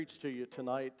Preach to you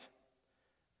tonight,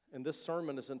 and this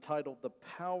sermon is entitled The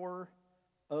Power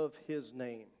of His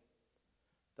Name.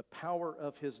 The Power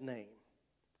of His Name.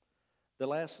 The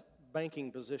last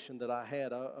banking position that I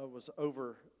had, I was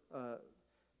over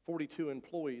 42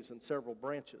 employees in several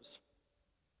branches.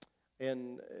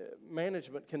 And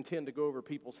management can tend to go over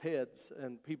people's heads,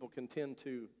 and people can tend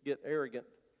to get arrogant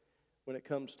when it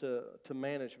comes to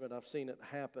management. I've seen it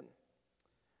happen.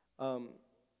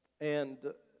 And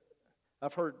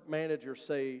I've heard managers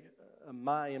say,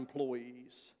 my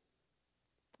employees.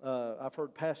 I've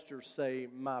heard pastors say,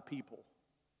 my people.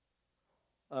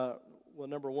 Well,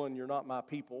 number one, you're not my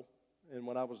people. And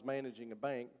when I was managing a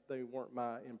bank, they weren't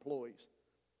my employees.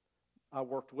 I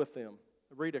worked with them.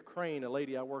 Rita Crane, a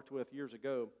lady I worked with years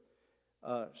ago,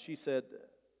 she said,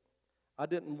 I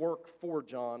didn't work for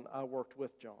John, I worked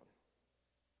with John.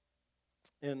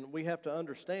 And we have to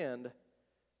understand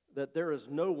that there is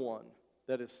no one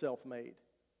that is self-made.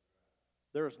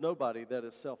 There is nobody that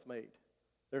is self-made.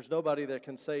 There's nobody that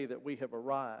can say that we have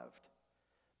arrived.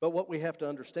 But what we have to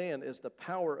understand is the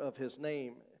power of His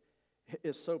name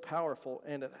is so powerful,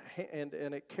 and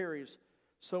it carries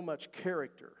so much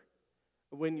character.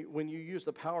 When you use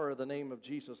the power of the name of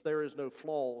Jesus, there is no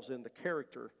flaws in the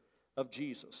character of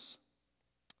Jesus.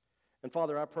 And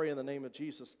Father, I pray in the name of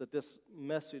Jesus that this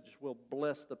message will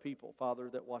bless the people, Father,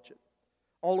 that watch it.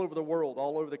 All over the world,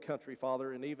 all over the country,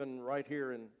 Father, and even right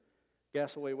here in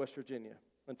Gassaway, West Virginia.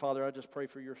 And Father, I just pray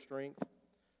for your strength,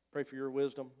 pray for your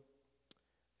wisdom,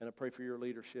 and I pray for your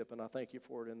leadership, and I thank you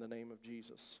for it in the name of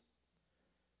Jesus.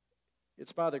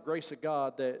 It's by the grace of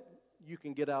God that you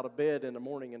can get out of bed in the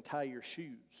morning and tie your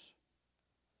shoes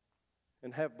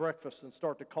and have breakfast and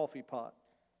start the coffee pot.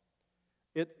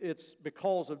 It's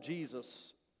because of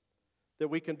Jesus that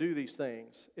we can do these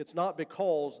things. It's not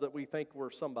because that we think we're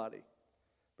somebody,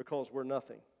 because we're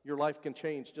nothing. Your life can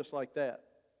change just like that.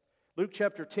 Luke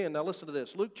chapter 10, now listen to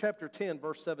this. Luke chapter 10,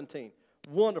 verse 17.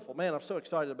 Wonderful. Man, I'm so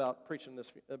excited about preaching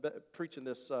this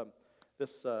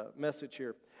message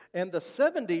here. And the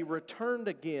 70 returned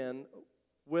again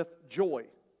with joy.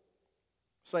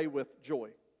 Say with joy.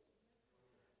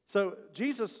 So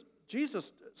Jesus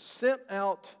sent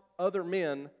out other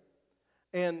men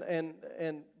and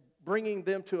bringing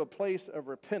them to a place of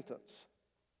repentance.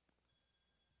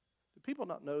 Do people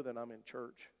not know that I'm in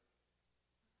church?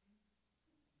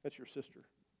 That's your sister.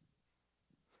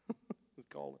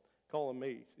 calling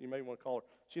me. You may want to call her.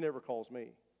 She never calls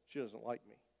me. She doesn't like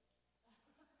me.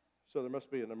 So there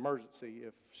must be an emergency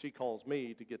if she calls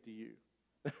me to get to you.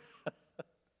 So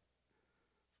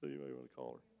you may want to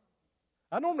call her.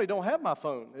 I normally don't have my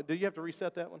phone. Do you have to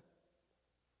reset that one?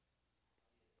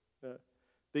 But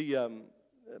they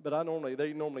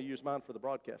normally use mine for the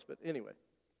broadcast. But anyway,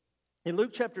 in Luke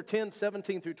chapter 10,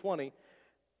 17 through 20,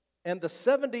 and the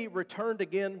 70 returned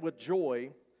again with joy,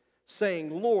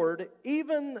 saying, Lord,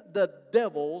 even the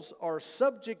devils are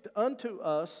subject unto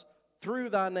us through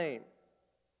thy name.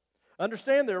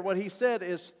 Understand there, what he said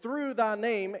is through thy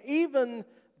name, even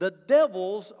the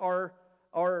devils are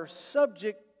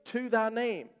subject to thy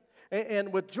name.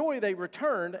 And with joy they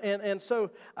returned. And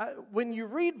so when you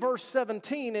read verse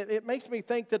 17, it makes me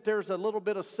think that there's a little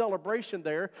bit of celebration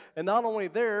there. And not only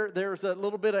there's a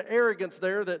little bit of arrogance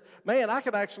there that, man, I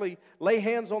can actually lay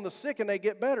hands on the sick and they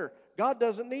get better. God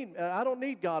doesn't need, I don't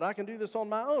need God. I can do this on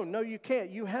my own. No, you can't.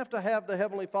 You have to have the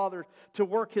Heavenly Father to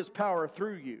work His power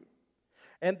through you.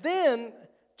 And then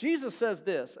Jesus says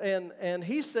this, and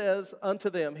He says unto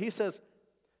them, He says,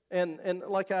 and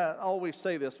like I always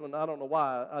say this when, I don't know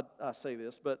why I say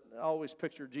this, but I always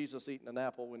picture Jesus eating an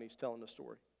apple when He's telling the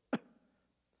story.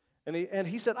 and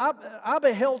he said, I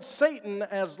beheld Satan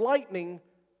as lightning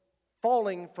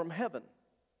falling from heaven.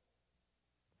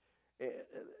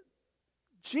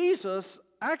 Jesus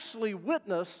actually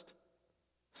witnessed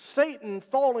Satan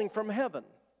falling from heaven.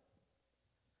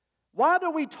 Why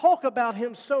do we talk about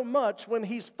him so much when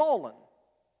he's fallen?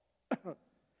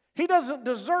 He doesn't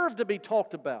deserve to be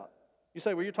talked about. You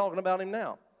say, well, you're talking about him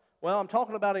now. Well, I'm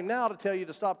talking about him now to tell you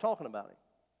to stop talking about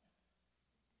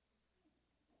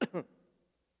him.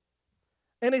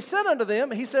 And he said unto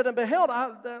them, he said, and beheld,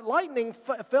 the lightning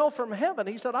fell from heaven.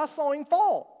 He said, I saw him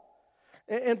fall.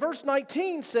 And verse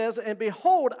 19 says, and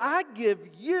behold, I give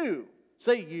you,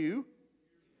 say you,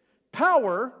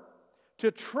 power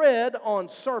to tread on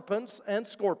serpents and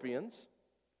scorpions,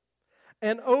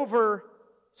 and over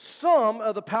some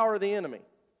of the power of the enemy.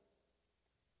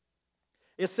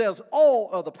 It says all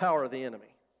of the power of the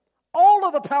enemy. All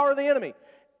of the power of the enemy.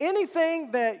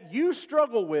 Anything that you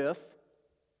struggle with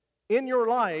in your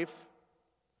life,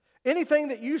 anything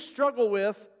that you struggle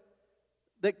with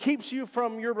that keeps you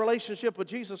from your relationship with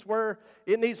Jesus where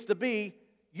it needs to be,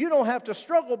 you don't have to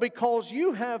struggle because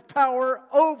you have power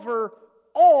over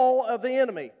all of the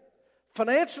enemy.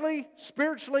 Financially,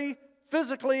 spiritually,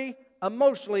 physically,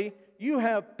 emotionally, you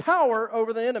have power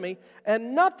over the enemy,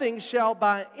 and nothing shall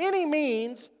by any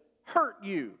means hurt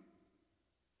you.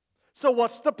 So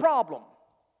what's the problem?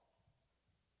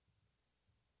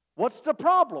 What's the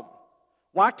problem?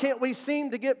 Why can't we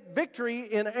seem to get victory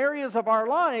in areas of our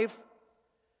life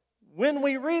when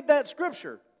we read that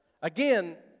scripture?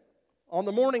 Again, on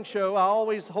the morning show, I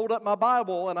always hold up my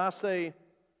Bible and I say,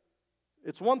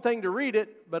 it's one thing to read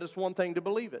it, but it's one thing to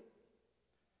believe it.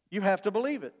 You have to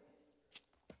believe it.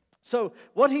 So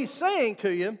what he's saying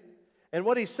to you and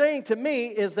what he's saying to me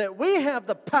is that we have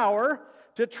the power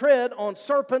to tread on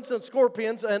serpents and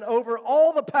scorpions and over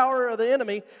all the power of the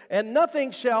enemy, and nothing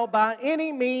shall by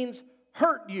any means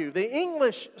hurt you. The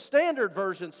English Standard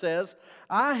Version says,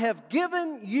 I have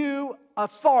given you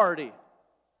authority.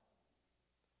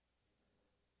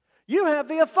 You have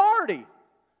the authority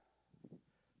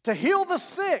to heal the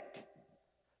sick,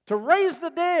 to raise the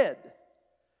dead,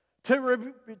 to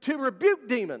rebuke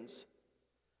demons.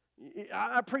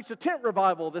 I preached a tent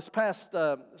revival this past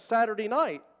Saturday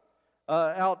night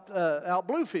out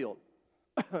Bluefield.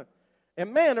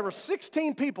 And man, there were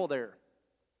 16 people there.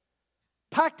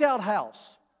 Packed out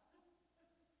house.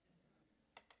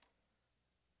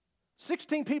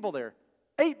 16 people there.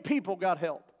 8 people got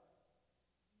help.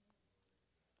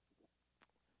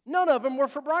 None of them were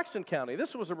for Braxton County.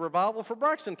 This was a revival for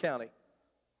Braxton County.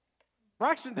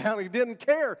 Braxton County didn't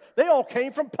care. They all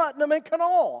came from Putnam and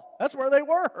Kanawha. That's where they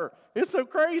were. It's so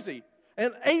crazy.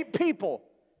 And 8 people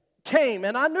came,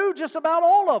 and I knew just about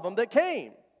all of them that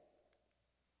came.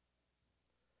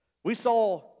 We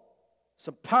saw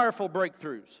some powerful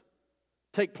breakthroughs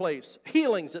take place,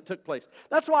 healings that took place.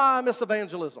 That's why I miss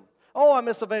evangelism. Oh, I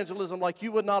miss evangelism like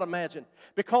you would not imagine.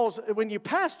 Because when you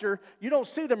pastor, you don't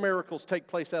see the miracles take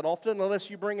place that often unless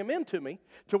you bring them into me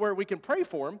to where we can pray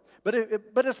for them. But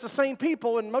it's the same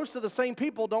people, and most of the same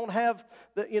people don't have,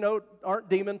 aren't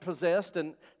demon-possessed.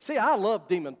 And see, I love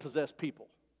demon-possessed people.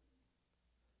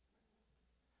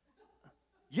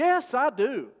 Yes, I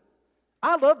do.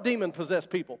 I love demon-possessed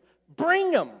people.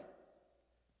 Bring them.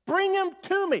 Bring them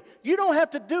to me. You don't have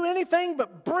to do anything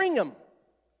but bring them.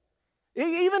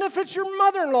 Even if it's your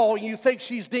mother-in-law and you think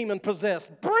she's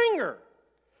demon-possessed, bring her.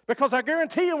 Because I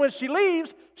guarantee you when she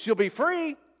leaves, she'll be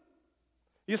free.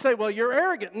 You say, well, you're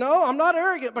arrogant. No, I'm not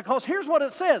arrogant, because here's what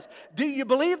it says. Do you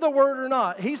believe the word or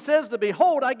not? He says to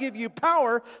behold, I give you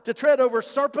power to tread over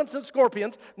serpents and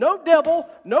scorpions. No devil,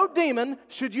 no demon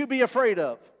should you be afraid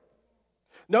of.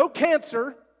 No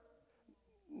cancer,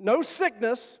 no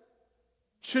sickness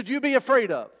should you be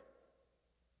afraid of.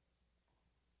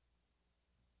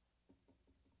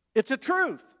 It's a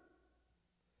truth.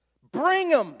 Bring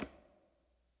them,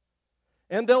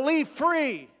 and they'll leave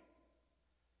free.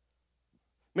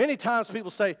 Many times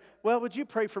people say, well, would you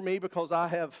pray for me because I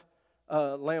have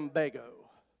lumbago?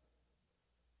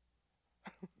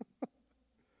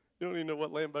 You don't even know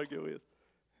what lumbago is.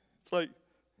 It's like,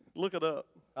 look it up.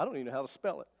 I don't even know how to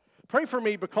spell it. Pray for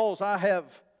me because I have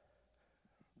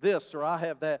this or I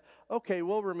have that. Okay,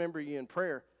 we'll remember you in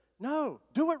prayer. No,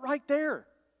 do it right there.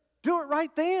 Do it right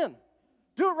then.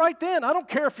 Do it right then. I don't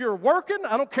care if you're working.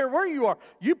 I don't care where you are.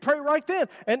 You pray right then.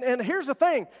 And here's the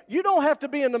thing. You don't have to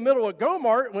be in the middle of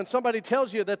Go-Mart when somebody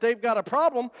tells you that they've got a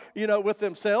problem, with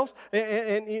themselves.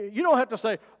 And you don't have to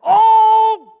say,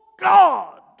 oh,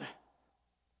 God.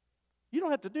 You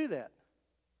don't have to do that.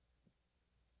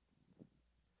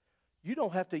 You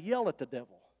don't have to yell at the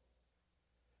devil.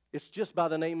 It's just by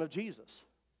the name of Jesus.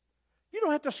 You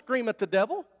don't have to scream at the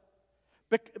devil.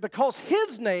 Because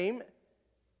his name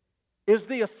is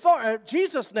the authority,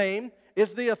 Jesus' name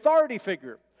is the authority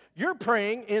figure. You're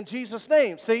praying in Jesus'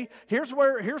 name. See, here's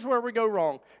where we go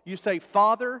wrong. You say,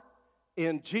 Father,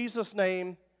 in Jesus'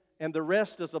 name, and the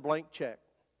rest is a blank check.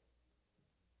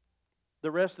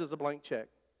 The rest is a blank check.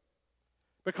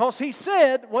 Because he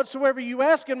said, whatsoever you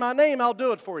ask in my name, I'll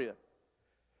do it for you.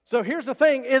 So here's the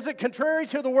thing. Is it contrary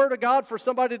to the Word of God for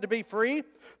somebody to be free?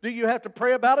 Do you have to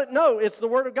pray about it? No, it's the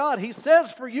Word of God. He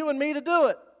says for you and me to do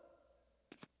it.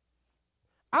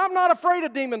 I'm not afraid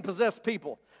of demon-possessed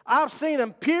people. I've seen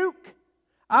them puke.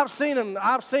 I've seen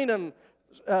them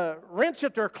wrench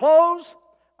at their clothes.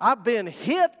 I've been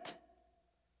hit.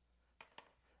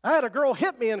 I had a girl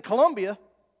hit me in Columbia.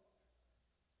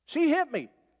 She hit me.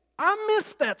 I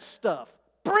miss that stuff.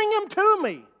 Bring them to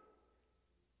me.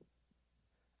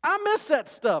 I miss that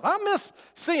stuff. I miss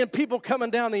seeing people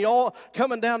coming down the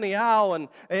aisle,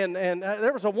 and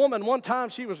there was a woman one time.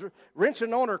 She was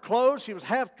wrenching on her clothes. She was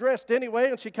half dressed anyway,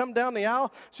 and she come down the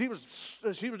aisle. She was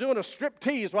doing a strip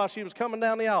tease while she was coming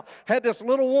down the aisle. Had this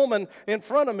little woman in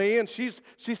front of me, and she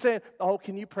said, "Oh,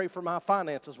 can you pray for my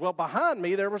finances?" Well, behind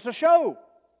me there was a show.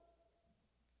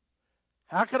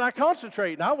 How could I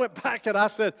concentrate? And I went back and I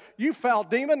said, "You foul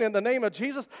demon, in the name of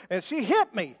Jesus," and she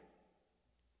hit me.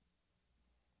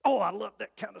 Oh, I love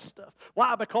that kind of stuff.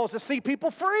 Why? Because I see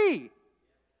people free.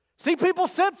 See people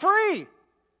set free.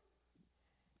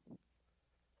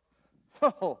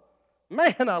 Oh,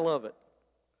 man, I love it.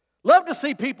 Love to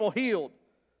see people healed.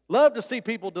 Love to see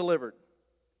people delivered.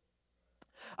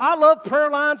 I love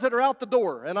prayer lines that are out the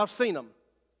door, and I've seen them.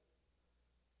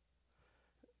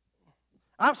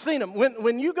 I've seen them.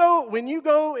 When you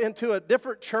go into a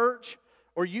different church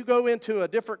or you go into a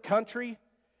different country,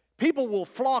 people will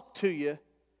flock to you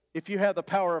if you have the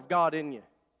power of God in you,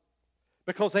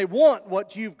 because they want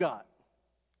what you've got.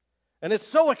 And it's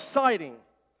so exciting.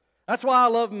 That's why I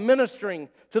love ministering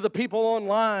to the people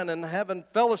online and having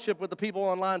fellowship with the people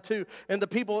online too, and the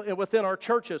people within our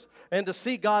churches, and to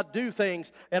see God do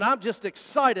things. And I'm just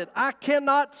excited. I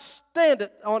cannot stand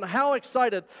it on how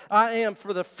excited I am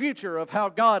for the future of how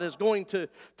God is going to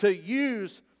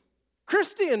use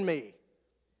Christy and me.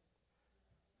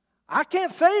 I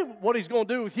can't say what He's going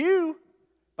to do with you,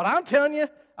 but I'm telling you,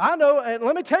 I know. And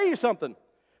let me tell you something.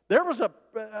 There was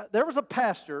a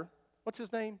pastor. What's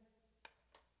his name?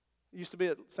 He used to be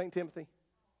at St. Timothy.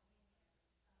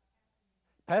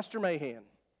 Pastor Mahan.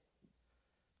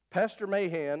 Pastor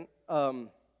Mahan.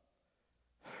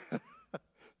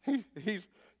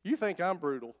 You think I'm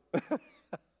brutal?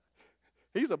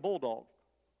 He's a bulldog.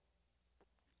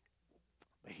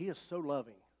 But he is so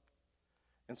loving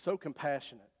and so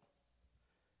compassionate,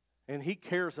 and he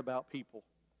cares about people.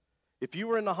 If you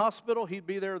were in the hospital, he'd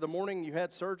be there the morning you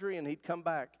had surgery, and he'd come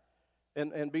back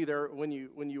and be there when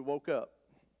you woke up.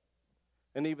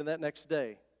 And even that next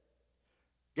day.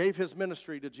 Gave his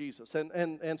ministry to Jesus.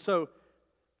 And so,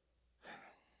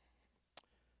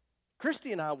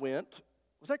 Christy and I went,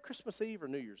 was that Christmas Eve or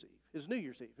New Year's Eve? It was New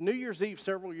Year's Eve. New Year's Eve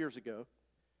several years ago.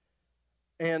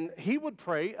 And he would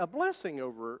pray a blessing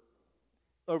over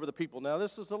the people. Now,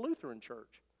 this is a Lutheran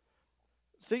church.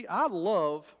 See, I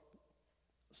love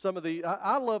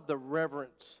I love the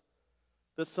reverence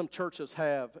that some churches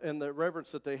have, and the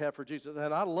reverence that they have for Jesus.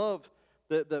 And I love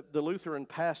the Lutheran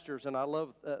pastors, and I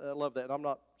love that. And I'm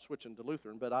not switching to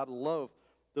Lutheran, but I love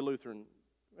the Lutheran.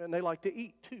 And they like to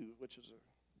eat too, which is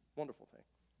a wonderful thing.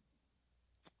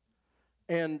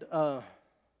 And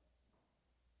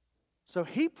so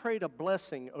he prayed a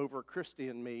blessing over Christy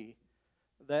and me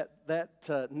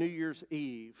that New Year's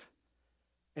Eve.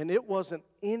 And it wasn't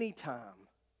any time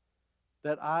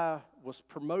that I was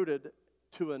promoted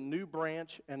to a new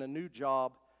branch and a new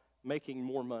job making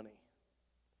more money.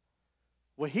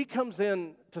 Well, he comes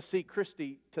in to see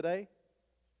Christy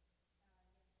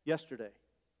yesterday.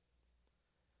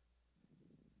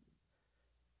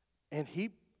 And he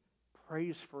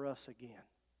prays for us again.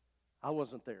 I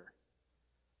wasn't there.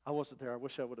 I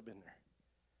wish I would have been there.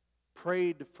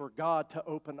 Prayed for God to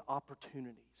open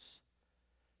opportunities.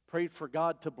 Prayed for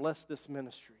God to bless this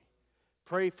ministry.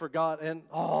 Prayed for God, and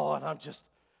I'm just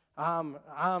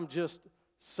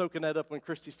soaking that up when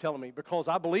Christy's telling me, because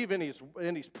I believe in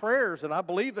his prayers, and I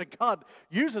believe that God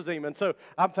uses him. And so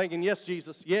I'm thinking, yes,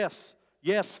 Jesus, yes,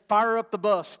 fire up the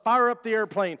bus, fire up the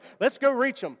airplane. Let's go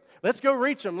reach them.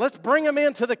 Let's bring them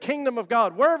into the kingdom of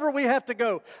God, wherever we have to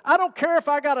go. I don't care if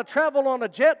I got to travel on a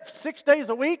jet 6 days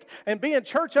a week and be in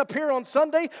church up here on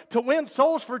Sunday to win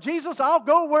souls for Jesus. I'll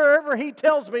go wherever He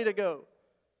tells me to go.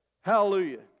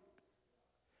 Hallelujah.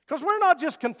 Because we're not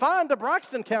just confined to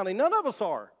Braxton County. None of us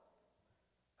are.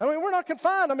 I mean, we're not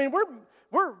confined. I mean,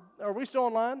 are we still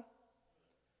online?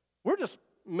 We're just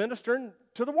ministering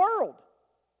to the world.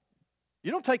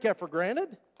 You don't take that for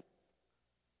granted.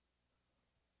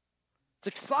 It's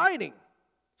exciting.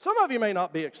 Some of you may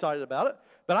not be excited about it,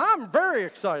 but I'm very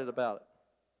excited about it.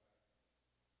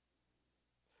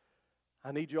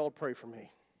 I need you all to pray for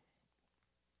me.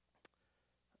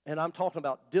 And I'm talking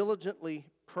about diligently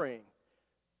praying.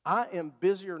 I am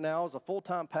busier now as a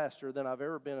full-time pastor than I've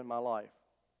ever been in my life.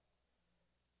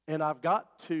 And I've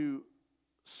got to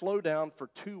slow down for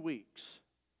 2 weeks.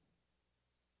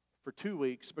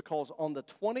 Because on the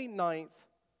 29th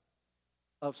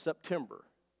of September,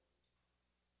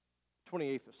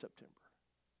 28th of September,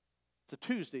 it's a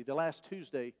Tuesday, the last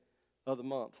Tuesday of the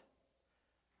month,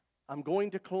 I'm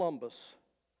going to Columbus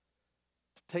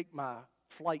to take my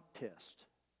flight test.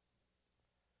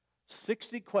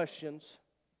 60 questions.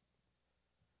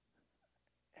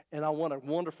 and I want a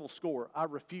wonderful score. I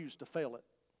refuse to fail it.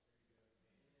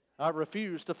 I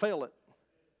refuse to fail it.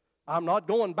 I'm not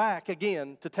going back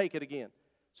again to take it again.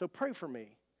 So pray for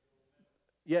me.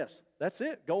 Yes, that's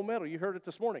it. Gold medal. You heard it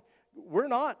this morning. We're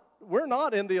not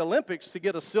in the Olympics to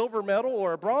get a silver medal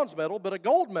or a bronze medal, but a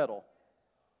gold medal.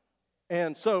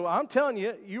 And so I'm telling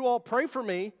you, you all pray for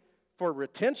me for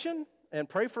retention and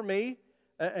pray for me.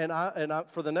 And I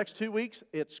for the next 2 weeks,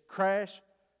 it's crash.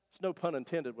 It's no pun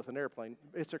intended with an airplane.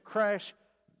 It's a crash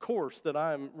course that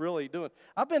I'm really doing.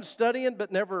 I've been studying,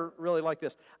 but never really like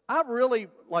this. I really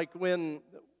like when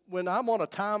I'm on a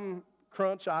time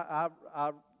crunch. I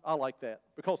like that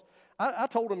because I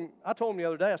told him the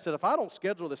other day. I said, if I don't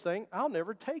schedule this thing, I'll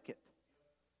never take it.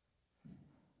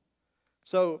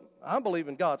 So I'm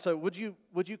believing God. So would you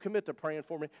commit to praying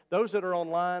for me? Those that are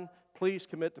online, please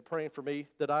commit to praying for me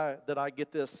that I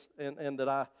get this and that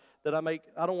I make.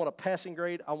 I don't want a passing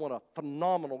grade. I want a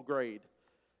phenomenal grade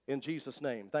in Jesus'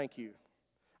 name. Thank you.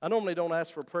 I normally don't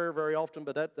ask for prayer very often,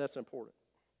 but that's important.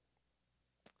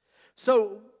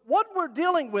 So what we're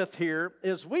dealing with here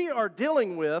is we are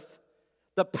dealing with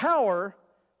the power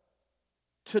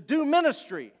to do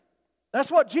ministry.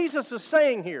 That's what Jesus is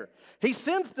saying here. He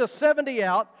sends the 70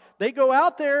 out. They go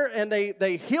out there and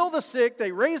they heal the sick,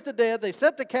 they raise the dead, they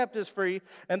set the captives free,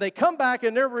 and they come back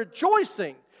and they're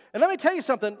rejoicing. And let me tell you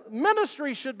something,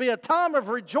 ministry should be a time of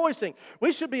rejoicing.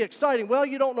 We should be exciting. Well,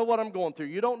 you don't know what I'm going through.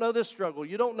 You don't know this struggle.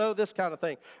 You don't know this kind of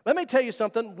thing. Let me tell you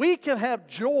something, we can have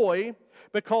joy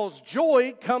because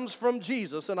joy comes from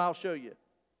Jesus, and I'll show you.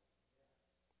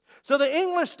 So the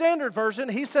English Standard Version,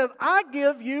 he says, I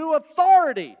give you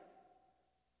authority.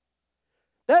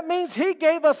 That means he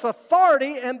gave us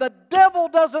authority, and the devil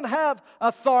doesn't have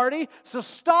authority, so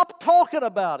stop talking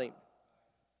about him.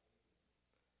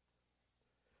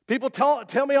 People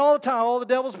tell me all the time, oh, the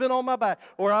devil's been on my back,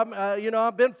 or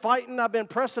I've been fighting, I've been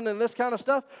pressing, and this kind of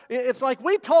stuff. It's like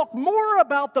we talk more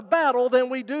about the battle than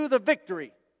we do the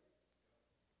victory.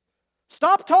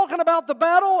 Stop talking about the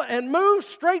battle and move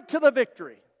straight to the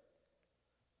victory.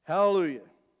 Hallelujah.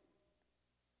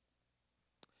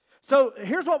 So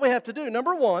here's what we have to do.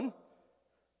 Number one,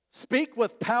 speak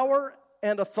with power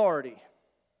and authority.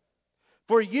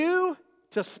 For you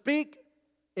to speak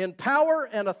in power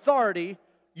and authority,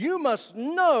 you must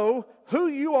know who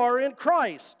you are in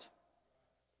Christ.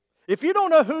 If you don't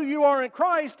know who you are in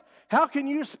Christ, how can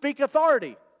you speak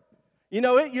authority? You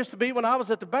know, it used to be when I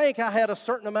was at the bank, I had a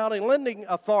certain amount of lending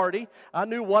authority. I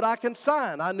knew what I can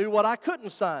sign. I knew what I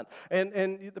couldn't sign.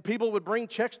 And the people would bring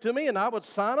checks to me, and I would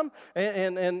sign them.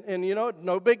 And you know,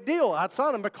 no big deal. I'd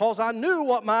sign them because I knew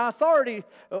what my authority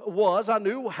was. I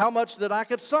knew how much that I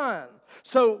could sign.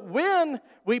 So when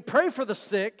we pray for the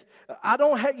sick,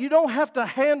 you don't have to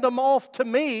hand them off to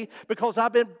me because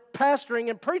I've been pastoring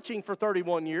and preaching for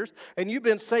 31 years and you've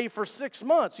been saved for 6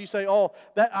 months. You say, oh,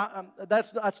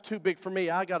 that's too big for me.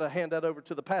 I got to hand that over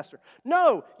to the pastor.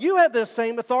 No, you have the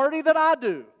same authority that I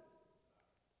do.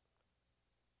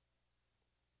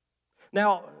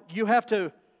 Now, you have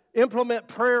to implement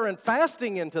prayer and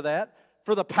fasting into that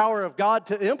for the power of God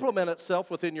to implement itself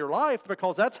within your life,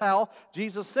 because that's how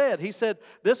Jesus said. He said,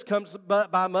 this comes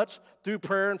by much through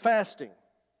prayer and fasting.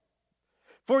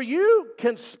 For you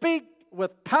can speak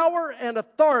with power and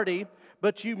authority,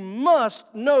 but you must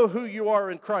know who you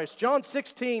are in Christ. John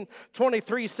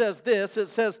 16:23 says this. It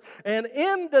says, and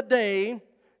in the day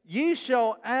ye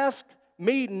shall ask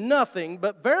me nothing,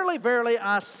 but verily, verily,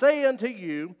 I say unto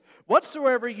you,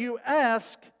 whatsoever you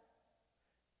ask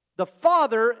the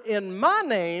Father in my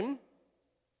name,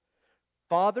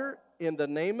 Father, in the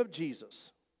name of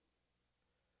Jesus.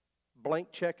 Blank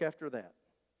check after that.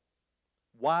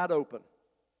 Wide open.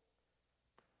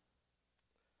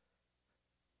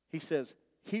 He says,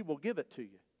 he will give it to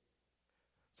you.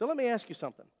 So let me ask you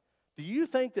something. Do you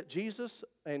think that Jesus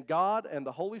and God and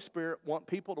the Holy Spirit want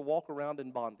people to walk around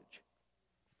in bondage?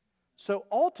 So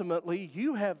ultimately,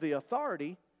 you have the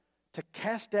authority to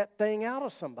cast that thing out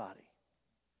of somebody.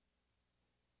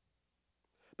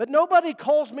 But nobody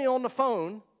calls me on the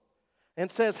phone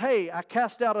and says, hey, I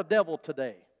cast out a devil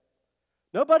today.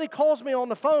 Nobody calls me on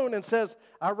the phone and says,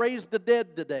 I raised the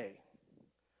dead today.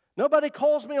 Nobody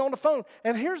calls me on the phone.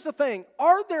 And here's the thing.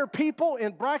 Are there people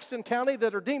in Braxton County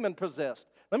that are demon-possessed?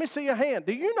 Let me see your hand.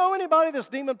 Do you know anybody that's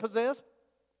demon-possessed?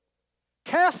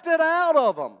 Cast it out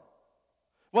of them.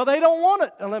 Well, they don't want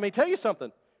it. And let me tell you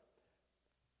something.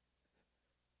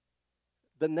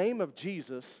 The name of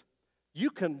Jesus,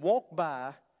 you can walk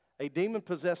by a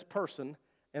demon-possessed person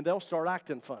and they'll start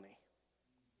acting funny.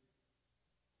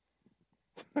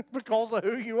 Because of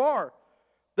who you are.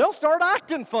 They'll start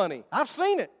acting funny. I've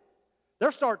seen it.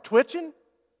 They'll start twitching.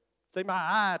 Say, my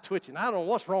eye twitching. I don't know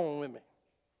what's wrong with me.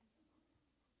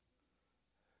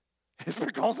 It's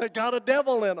because they got a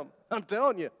devil in them. I'm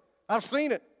telling you. I've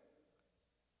seen it.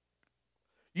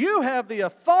 You have the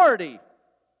authority,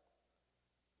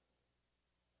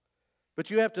 but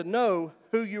you have to know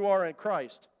who you are in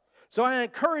Christ. So I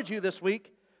encourage you this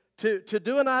week to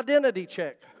do an identity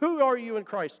check. Who are you in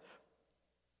Christ?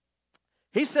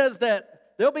 He says that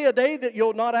there'll be a day that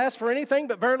you'll not ask for anything,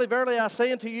 but verily, verily, I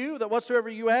say unto you that whatsoever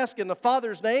you ask in the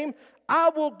Father's name, I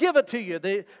will give it to you.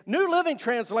 The New Living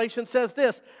Translation says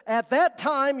this, at that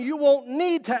time you won't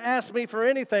need to ask me for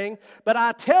anything, but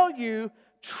I tell you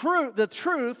the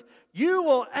truth, you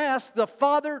will ask the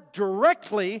Father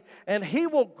directly, and He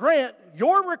will grant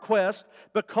your request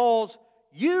because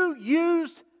you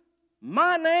used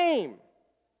my name.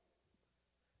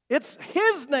 It's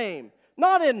His name,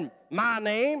 not in my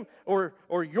name or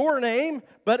your name,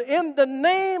 but in the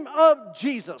name of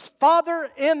Jesus. Father,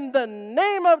 in the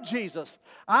name of Jesus,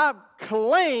 I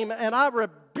claim and I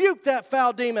rebuke that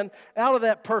foul demon out of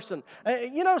that person.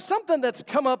 You know, something that's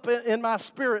come up in my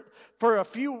spirit for a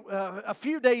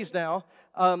few days now,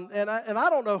 and I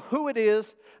don't know who it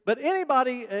is, but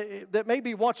anybody that may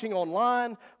be watching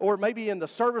online or maybe in the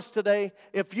service today,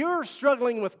 if you're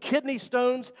struggling with kidney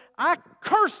stones, I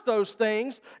curse those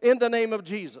things in the name of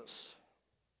Jesus.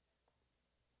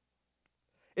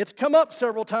 It's come up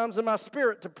several times in my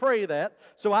spirit to pray that,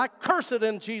 so I curse it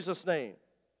in Jesus' name.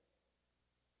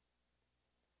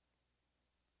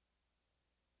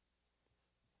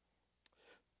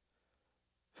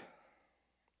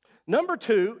 Number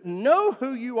 2, know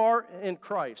who you are in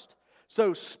Christ.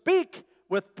 So speak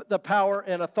with the power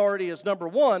and authority is number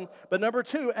 1. But number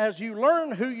 2, as you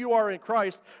learn who you are in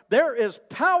Christ, there is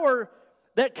power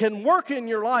that can work in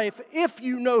your life if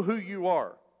you know who you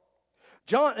are.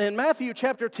 In Matthew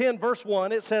chapter 10, verse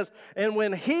 1, it says, and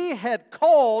when He had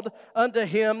called unto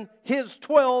Him His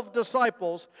 12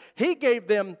 disciples, He gave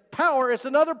them power. It's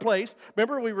another place.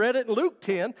 Remember, we read it in Luke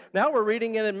 10. Now we're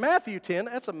reading it in Matthew 10.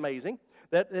 That's amazing.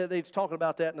 That he's talking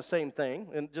about that in the same thing,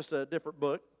 in just a different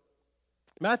book.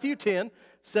 Matthew 10,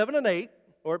 7 and 8,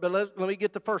 but let me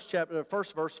get the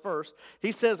first verse first.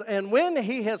 He says, and when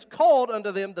He has called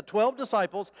unto them the 12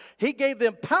 disciples, He gave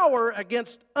them power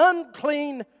against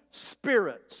unclean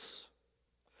spirits,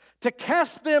 to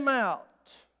cast them out,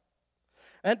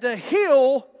 and to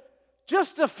heal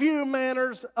just a few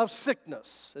manners of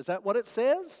sickness. Is that what it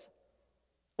says?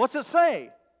 What's it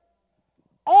say?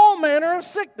 All manner of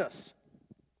sickness.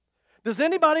 Does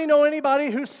anybody know anybody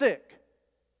who's sick?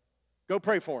 Go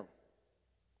pray for them.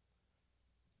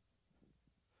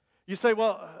 You say,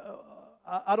 well,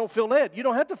 I don't feel led. You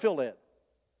don't have to feel led.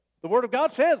 The Word of God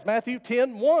says, Matthew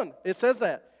 10:1, it says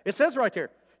that. It says right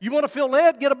there, you want to feel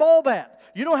led? Get a ball bat.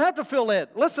 You don't have to feel led.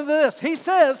 Listen to this. He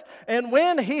says, and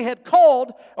when He had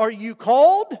called, are you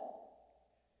called?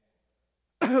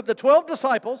 The 12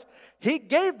 disciples, He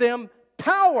gave them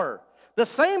power. The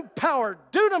same power,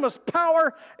 dunamis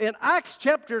power, in Acts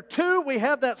chapter 2, we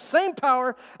have that same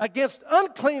power against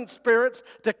unclean spirits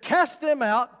to cast them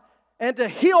out and to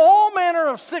heal all manner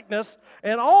of sickness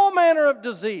and all manner of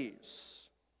disease.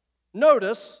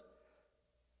 Notice,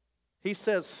 he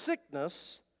says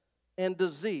sickness and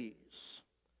disease.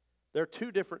 They're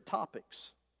two different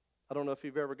topics. I don't know if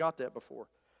you've ever got that before.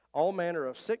 All manner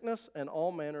of sickness and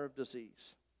all manner of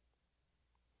disease.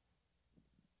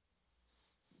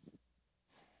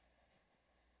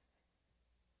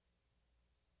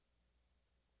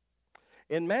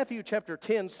 In Matthew chapter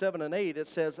 10, 7 and 8, it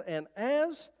says, and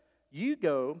as you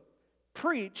go,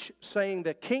 preach, saying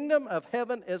the kingdom of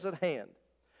heaven is at hand.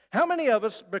 How many of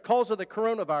us, because of the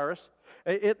coronavirus,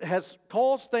 it has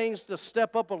caused things to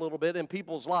step up a little bit in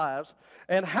people's lives,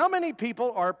 and how many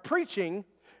people are preaching,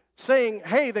 saying,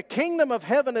 hey, the kingdom of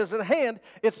heaven is at hand,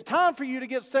 it's time for you to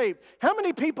get saved? How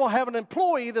many people have an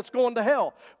employee that's going to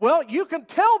hell? Well, you can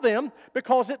tell them,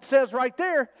 because it says right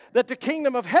there that the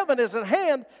kingdom of heaven is at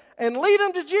hand, and lead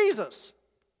them to Jesus.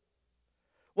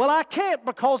 Well, I can't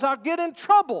because I'll get in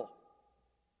trouble.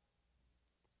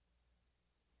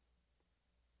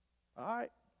 All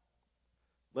right.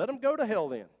 Let them go to hell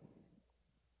then.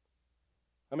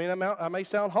 I mean, I may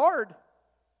sound hard,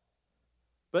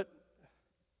 but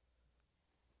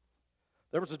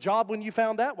there was a job when you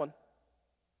found that one.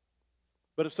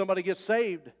 But if somebody gets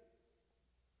saved,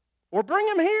 or bring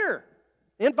them here,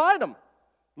 invite them.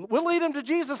 We'll lead them to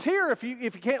Jesus here if you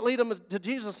can't lead them to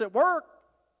Jesus at work.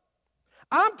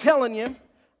 I'm telling you,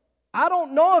 I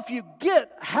don't know if you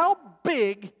get how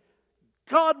big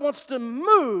God wants to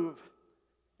move.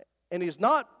 And He's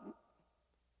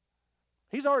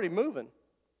already moving.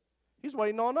 He's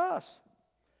waiting on us.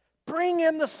 Bring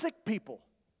in the sick people.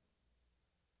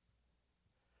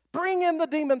 Bring in the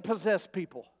demon-possessed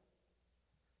people.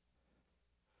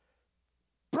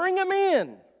 Bring them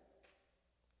in.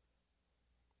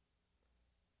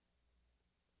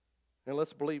 And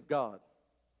let's believe God.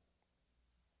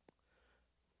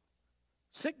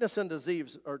 Sickness and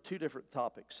disease are two different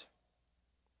topics.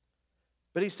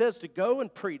 But he says to go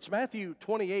and preach. Matthew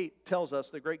 28 tells us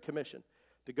the Great Commission,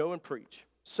 to go and preach,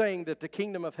 saying that the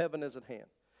kingdom of heaven is at hand.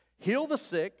 Heal the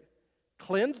sick,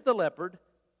 cleanse the leopard,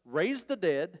 raise the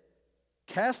dead,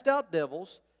 cast out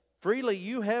devils. Freely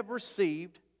you have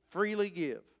received, freely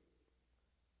give.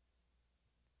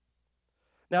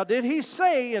 Now, did he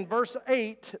say in verse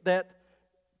 8 that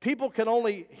people can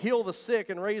only heal the sick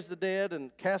and raise the dead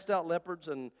and cast out leopards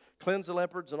and cleanse the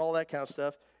leopards and all that kind of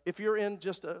stuff if you're in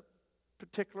just a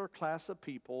particular class of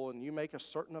people and you make a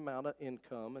certain amount of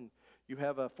income and you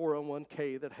have a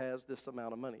 401k that has this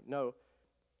amount of money? No,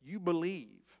 you believe.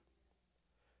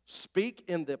 Speak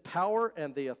in the power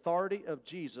and the authority of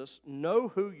Jesus. Know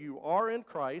who you are in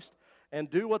Christ and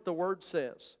do what the Word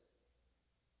says.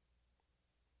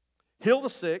 Heal the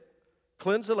sick,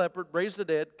 cleanse the leopard, raise the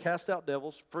dead, cast out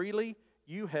devils. Freely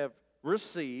you have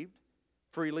received,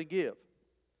 freely give.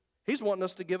 He's wanting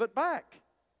us to give it back.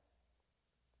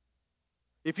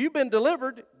 If you've been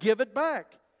delivered, give it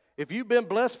back. If you've been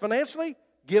blessed financially,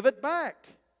 give it back.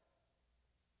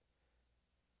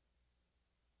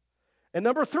 And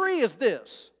number 3 is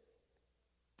this: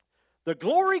 the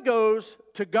glory goes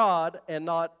to God and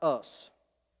not us.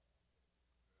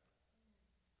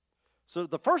 So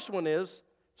the first one is,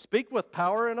 speak with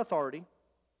power and authority.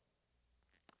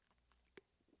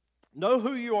 Know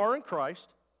who you are in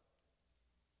Christ.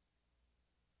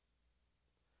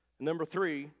 And number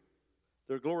 3,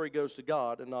 their glory goes to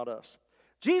God and not us.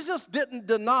 Jesus didn't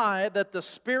deny that the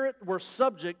Spirit were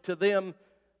subject to them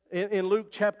in Luke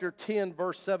chapter 10,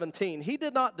 verse 17. He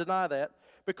did not deny that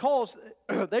because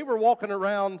they were walking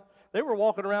around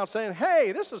saying,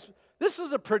 hey, this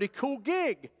is a pretty cool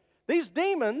gig. These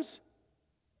demons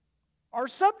are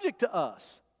subject to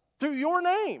us through your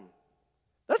name.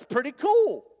 That's pretty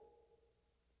cool.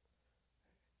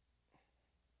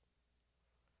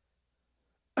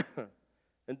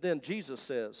 And then Jesus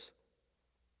says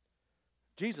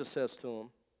to him,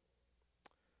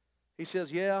 he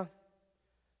says, yeah.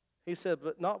 He said,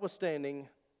 but notwithstanding,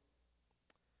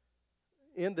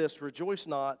 in this rejoice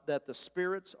not that the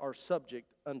spirits are subject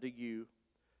unto you,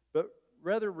 but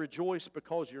rather rejoice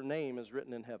because your name is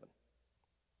written in heaven.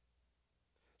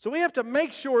 So we have to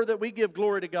make sure that we give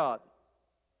glory to God.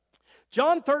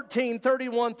 John 13,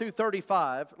 31 through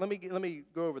 35. Let me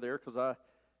go over there because I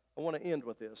want to end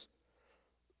with this.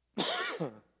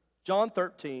 John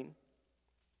 13,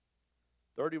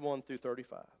 31 through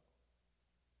 35.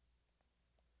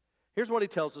 Here's what he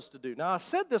tells us to do. Now, I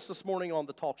said this morning on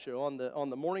the talk show, on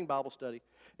the morning Bible study.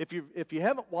 If you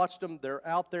haven't watched them, they're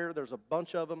out there. There's a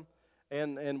bunch of them.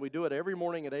 And we do it every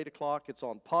morning at 8 o'clock. It's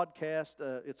on podcast.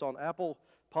 It's on Apple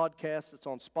Podcasts. It's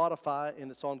on Spotify.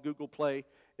 And it's on Google Play.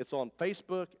 It's on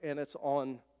Facebook. And it's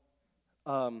on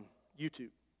YouTube.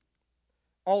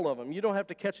 All of them. You don't have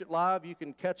to catch it live. You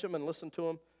can catch them and listen to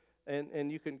them.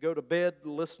 And you can go to bed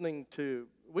listening to,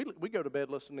 we go to bed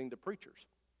listening to preachers.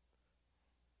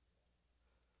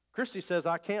 Christy says,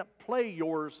 I can't play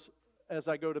yours as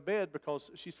I go to bed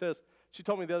because she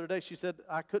told me the other day, she said,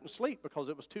 I couldn't sleep because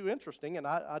it was too interesting and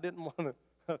I didn't want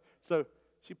to. So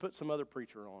she put some other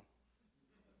preacher on.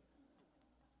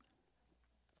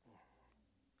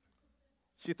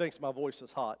 She thinks my voice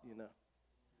is hot, you know.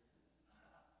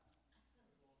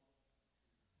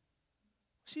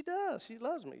 She does. She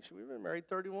loves me. We've been married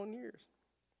 31 years.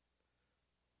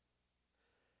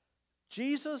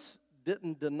 Jesus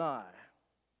didn't deny,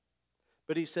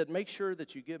 but he said, make sure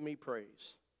that you give me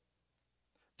praise.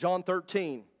 John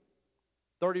 13,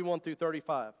 31 through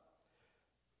 35.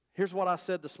 Here's what I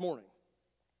said this morning.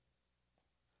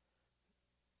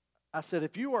 I said,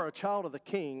 if you are a child of the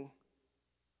King,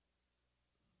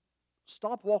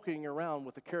 stop walking around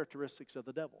with the characteristics of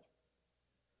the devil.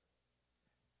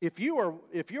 If you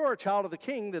are a child of the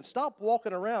King, then stop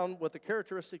walking around with the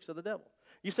characteristics of the devil.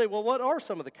 You say, well, what are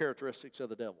some of the characteristics of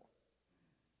the devil?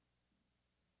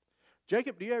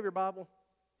 Jacob, do you have your Bible?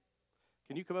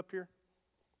 Can you come up here?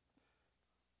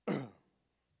 That's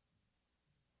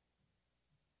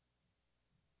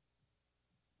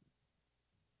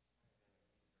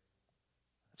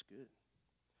good.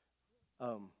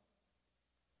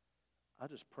 I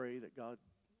just pray that God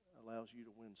allows you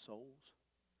to win souls,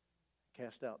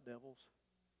 cast out devils,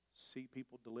 see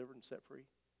people delivered and set free.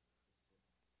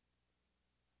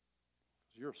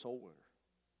 Because you're a soul winner.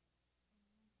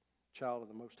 Child of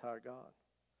the Most High God.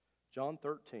 John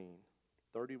 13,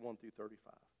 31 through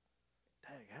 35.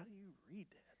 Dang, how do you read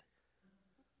that?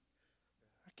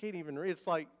 I can't even read. It's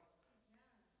like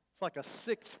a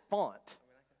 6 font.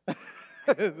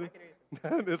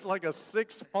 It's like a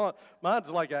 6 font. Mine's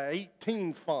like an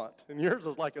 18 font, and yours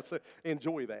is like a 6.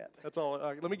 Enjoy that. That's all.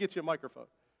 Let me get you a microphone.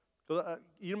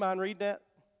 You mind reading that?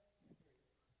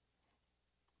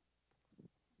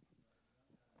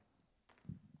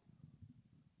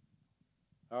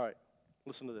 All right.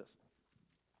 Listen to this.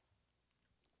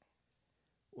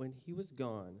 When he was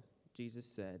gone, Jesus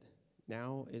said,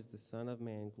 "Now is the Son of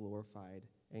Man glorified,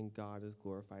 and God is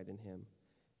glorified in him.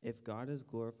 If God is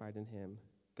glorified in him,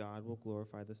 God will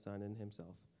glorify the Son in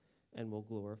himself, and will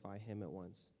glorify him at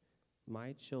once.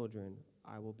 My children,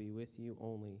 I will be with you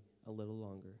only a little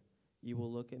longer. You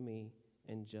will look at me,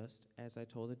 and just as I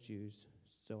told the Jews,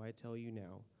 so I tell you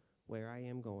now, where I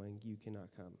am going, you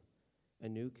cannot come. A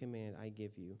new command I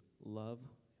give you, love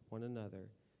one another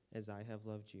as I have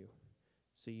loved you.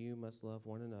 So you must love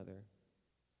one another.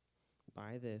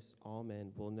 By this all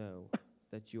men will know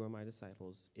that you are my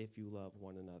disciples if you love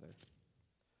one another."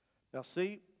 Now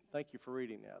see, thank you for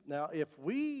reading that. Now if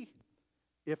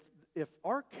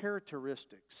our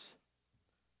characteristics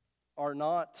are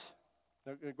not,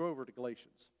 now go over to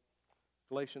Galatians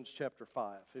chapter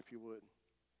 5, if you would.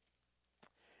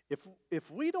 If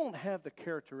we don't have the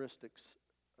characteristics,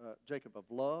 Jacob,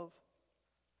 of love,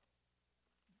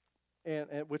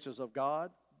 and which is of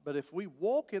God, but if we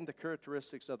walk in the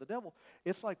characteristics of the devil,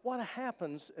 it's like what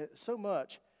happens so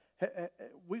much.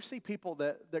 We see people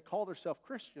that call themselves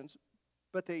Christians,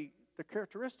 but the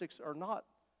characteristics are not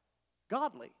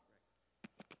godly.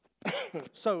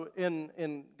 So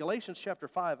in Galatians chapter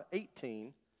 5,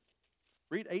 18,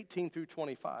 read 18 through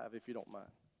 25 if you don't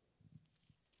mind.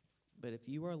 But if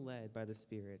you are led by the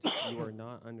Spirit, you are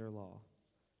not under law.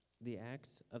 The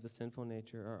acts of the sinful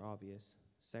nature are obvious: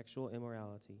 sexual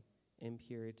immorality,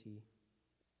 impurity,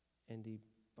 and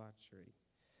debauchery,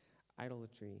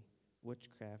 idolatry,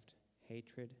 witchcraft,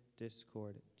 hatred,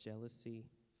 discord, jealousy,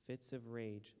 fits of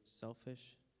rage,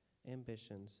 selfish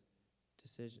ambitions,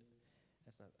 decision.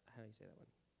 That's not, how do you say that one?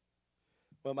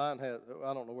 Well, mine has,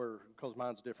 I don't know where, because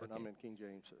mine's different. Okay. I'm in King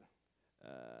James. So.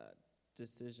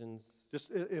 Decisions.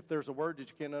 Just if there's a word that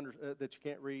you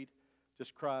can't read,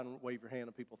 just cry and wave your hand,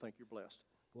 and people think you're blessed.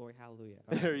 Glory, hallelujah.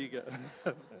 There you go.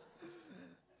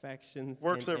 Factions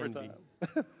Works and every envy.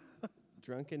 time.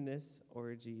 Drunkenness,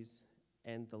 orgies,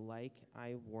 and the like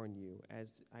I warn you,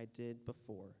 as I did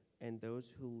before. And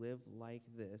those who live like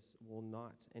this will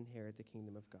not inherit the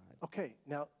kingdom of God. Okay,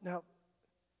 now,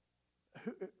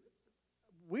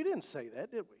 we didn't say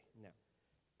that, did we? No.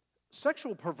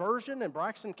 Sexual perversion in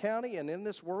Braxton County and in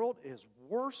this world is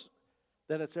worse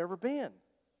than it's ever been.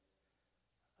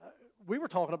 We were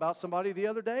talking about somebody the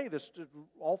other day that's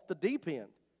off the deep end.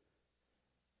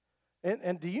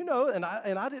 And do you know, and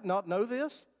I did not know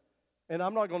this, and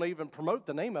I'm not going to even promote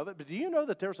the name of it, but do you know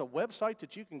that there's a website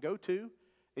that you can go to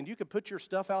and you can put your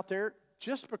stuff out there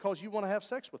just because you want to have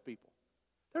sex with people?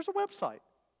 There's a website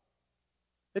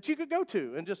that you could go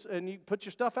to and you put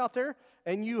your stuff out there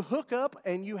and you hook up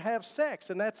and you have sex,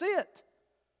 and that's it.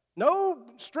 No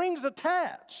strings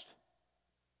attached.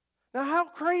 Now, how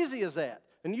crazy is that?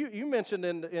 And you mentioned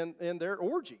in their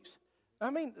orgies. I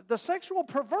mean, the sexual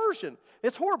perversion,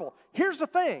 it's horrible. Here's the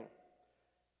thing.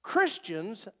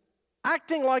 Christians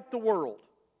acting like the world,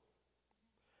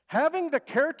 having the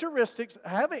characteristics,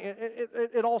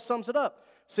 it all sums it up.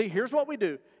 See, here's what we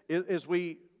do, is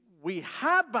we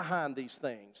hide behind these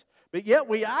things, but yet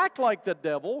we act like the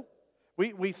devil.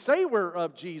 We say we're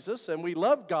of Jesus and we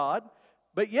love God,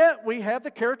 but yet we have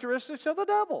the characteristics of the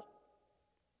devil.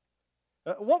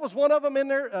 What was one of them in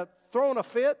there? Throwing a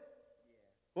fit?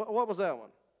 What was that one?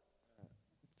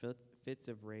 Fits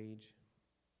of rage.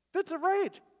 Fits of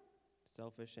rage.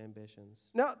 Selfish ambitions.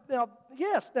 Now,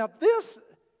 this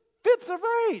fits of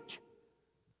rage.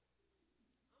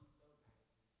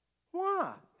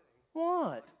 Why?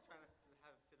 What?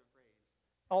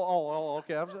 Oh,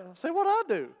 okay. Say what I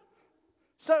do.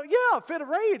 So, yeah, a fit of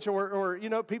rage,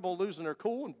 or people losing their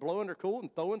cool and blowing their cool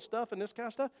and throwing stuff and this kind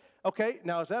of stuff. Okay,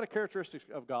 now is that a characteristic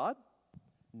of God?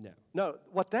 No. No,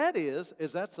 what that is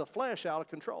that's the flesh out of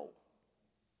control.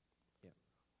 Yeah.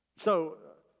 So,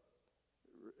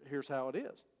 here's how it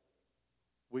is.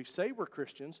 We say we're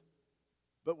Christians,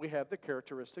 but we have the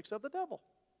characteristics of the devil.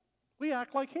 We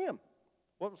act like him.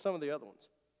 What were some of the other ones?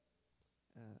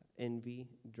 Envy,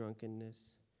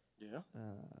 drunkenness. Yeah.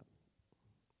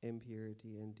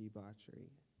 Impurity and debauchery.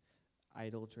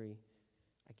 Idolatry.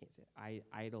 I can't say it.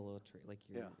 Idolatry. Like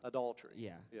you're, adultery.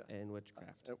 Yeah, and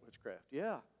witchcraft. Witchcraft,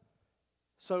 yeah.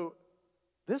 So,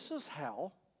 this is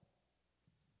how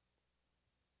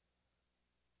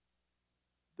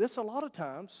this a lot of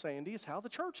times, Sandy, is how the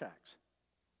church acts.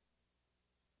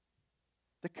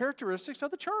 The characteristics of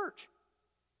the church.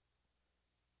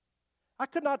 I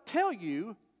could not tell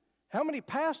you how many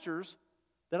pastors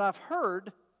that I've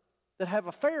heard that have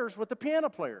affairs with the piano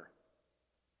player.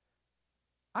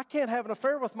 I can't have an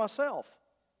affair with myself.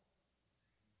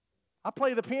 I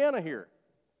play the piano here.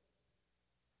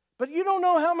 But you don't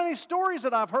know how many stories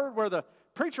that I've heard where the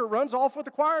preacher runs off with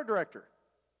the choir director.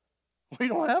 We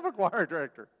don't have a choir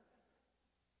director.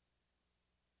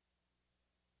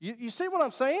 You see what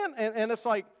I'm saying? And it's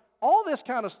like all this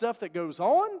kind of stuff that goes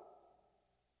on.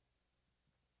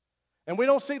 And we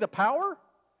don't see the power.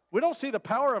 We don't see the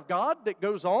power of God that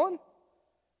goes on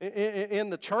in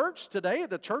the church today.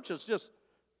 The church is just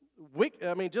weak.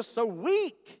 I mean, just so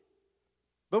weak.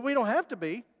 But we don't have to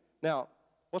be. Now,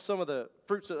 what's some of the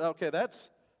fruits of, okay, that's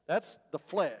the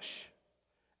flesh.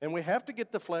 And we have to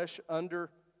get the flesh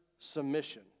under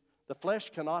submission. The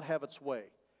flesh cannot have its way.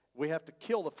 We have to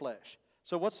kill the flesh.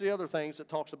 So what's the other things that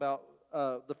talks about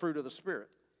the fruit of the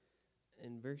Spirit?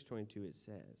 In verse 22 it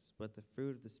says, but the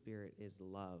fruit of the Spirit is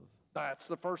love. That's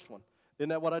the first one. Isn't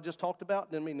that what I just talked about?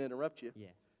 Didn't mean to interrupt you. Yeah.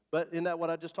 But isn't that what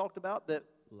I just talked about? That's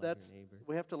your neighbor.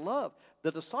 We have to love.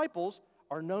 The disciples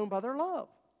are known by their love.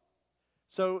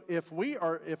 So if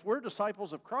we're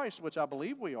disciples of Christ, which I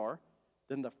believe we are,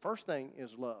 then the first thing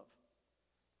is love.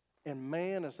 And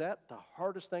man, is that the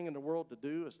hardest thing in the world to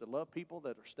do, is to love people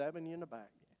that are stabbing you in the back.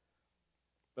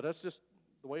 But that's just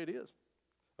the way it is.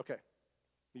 Okay.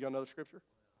 You got another scripture?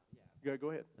 Yeah.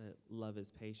 Go ahead. Love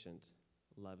is patient.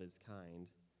 Love is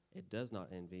kind. It does not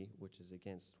envy, which is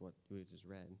against what we just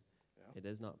read. Yeah. It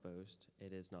does not boast.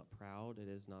 It is not proud. It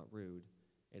is not rude.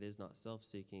 It is not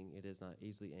self-seeking. It is not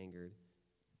easily angered,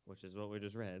 which is what we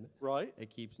just read. Right. It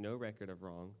keeps no record of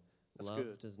wrong. That's Love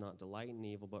good. does not delight in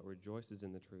evil, but rejoices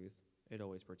in the truth. It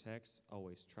always protects,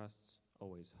 always trusts,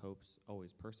 always hopes,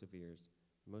 always perseveres.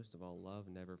 Most of all, love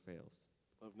never fails.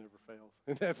 Love never fails.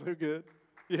 And that's so good.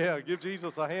 Yeah, give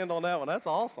Jesus a hand on that one. That's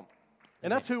awesome.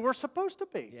 And that's who we're supposed to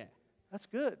be. Yeah. That's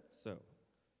good. So,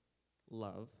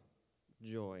 love,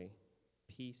 joy,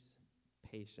 peace,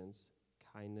 patience,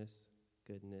 kindness,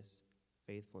 goodness,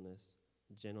 faithfulness,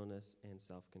 gentleness, and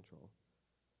self-control.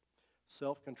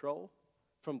 Self-control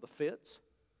from the fits,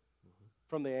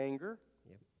 from the anger,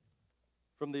 Yep.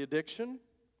 from the addiction,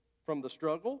 from the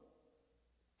struggle.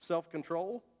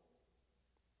 Self-control.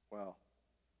 Wow.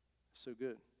 So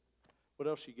good. What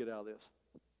else you get out of this?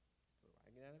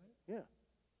 What do I get out of it?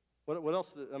 Yeah. What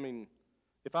else? I mean,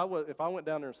 if I went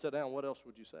down there and sat down, what else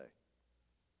would you say?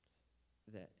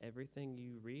 That everything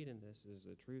you read in this is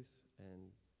the truth,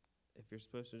 and if you're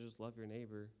supposed to just love your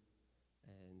neighbor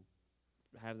and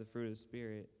have the fruit of the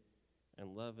Spirit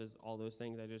and love is all those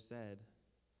things I just said,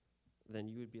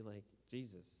 then you would be like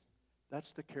Jesus.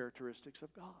 That's the characteristics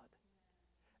of God.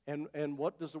 And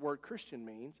what does the word Christian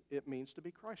mean? It means to be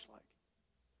Christ-like.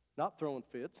 Not throwing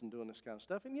fits and doing this kind of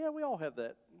stuff. And yeah, we all have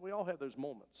that. We all have those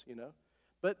moments, you know.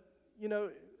 But, you know,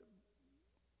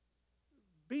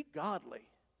 be godly.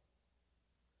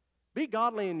 Be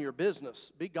godly in your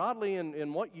business. Be godly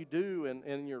in what you do and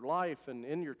in your life and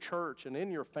in your church and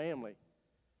in your family.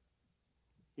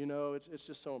 You know, it's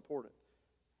just so important.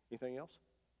 Anything else?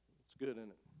 It's good, isn't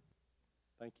it?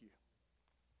 Thank you.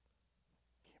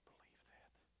 Can't believe that.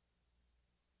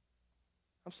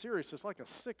 I'm serious. It's like a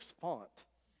 6 font.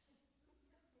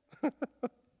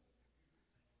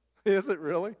 Is it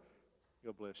really?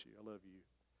 God bless you. I love you.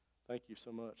 Thank you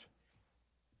so much.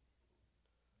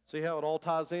 See how it all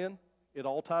ties in? It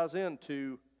all ties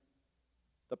into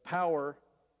the power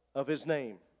of His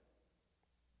name.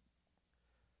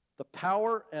 The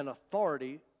power and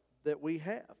authority that we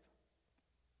have.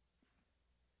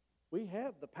 We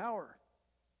have the power.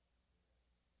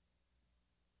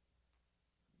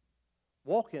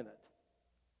 Walk in it.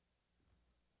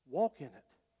 Walk in it.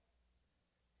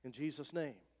 In Jesus'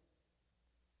 name.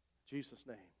 Jesus'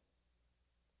 name.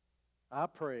 I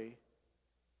pray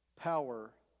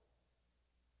power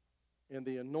and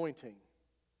the anointing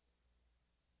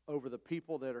over the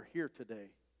people that are here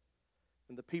today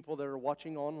and the people that are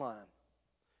watching online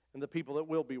and the people that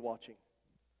will be watching.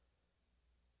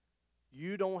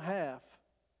 You don't have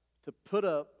to put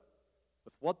up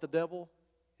with what the devil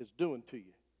is doing to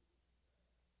you.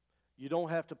 You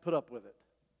don't have to put up with it.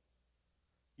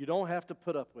 You don't have to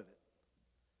put up with it.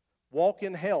 Walk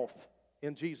in health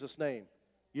in Jesus' name.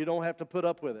 You don't have to put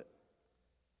up with it.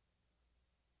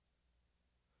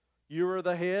 You are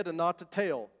the head and not the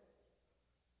tail.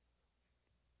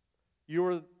 You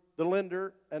are the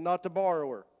lender and not the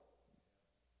borrower.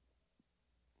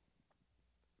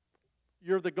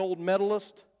 You're the gold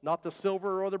medalist, not the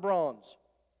silver or the bronze.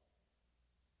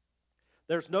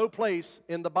 There's no place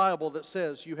in the Bible that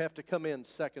says you have to come in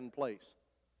second place.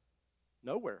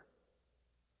 Nowhere.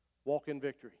 Walk in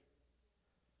victory.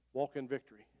 Walk in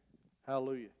victory.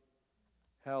 Hallelujah.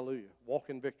 Hallelujah. Walk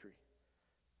in victory.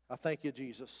 I thank you,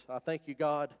 Jesus. I thank you,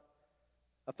 God.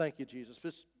 I thank you, Jesus.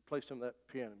 Just play some of that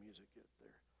piano music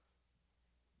there.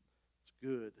 It's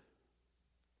good.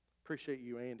 Appreciate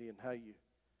you, Andy, and how you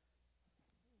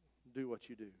do what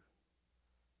you do.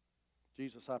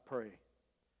 Jesus, I pray,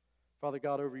 Father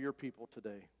God, over your people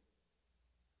today.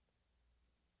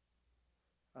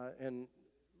 And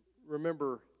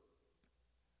remember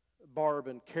Barb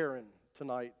and Karen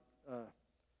tonight.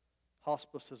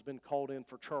 Hospice has been called in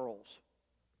for Charles,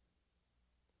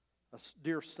 a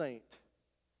dear saint.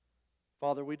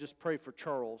 Father, we just pray for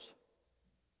Charles.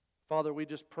 Father, we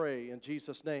just pray in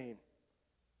Jesus' name,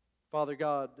 Father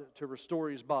God, to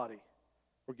restore his body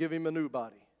or give him a new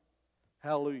body.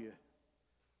 Hallelujah.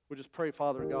 We just pray,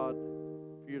 Father God,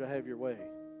 for you to have your way.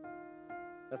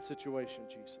 That situation,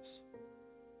 Jesus.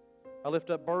 I lift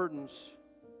up burdens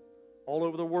all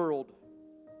over the world,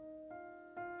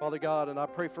 Father God, and I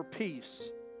pray for peace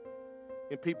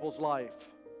in people's life.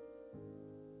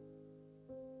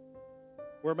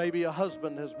 Where maybe a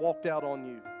husband has walked out on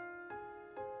you.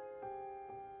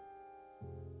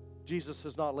 Jesus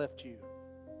has not left you.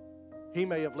 He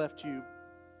may have left you,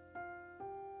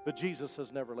 but Jesus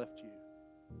has never left you.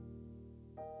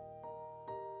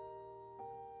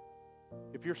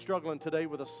 If you're struggling today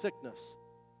with a sickness,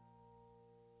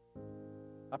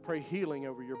 I pray healing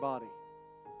over your body.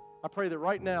 I pray that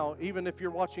right now, even if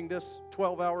you're watching this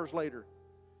 12 hours later,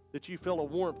 that you feel a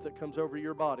warmth that comes over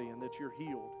your body and that you're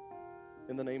healed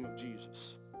in the name of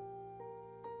Jesus.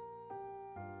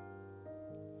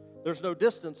 There's no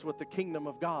distance with the kingdom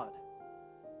of God.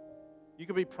 You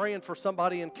could be praying for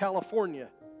somebody in California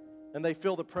and they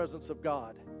feel the presence of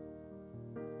God.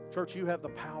 Church, you have the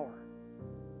power.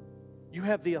 You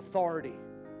have the authority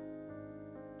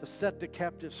to set the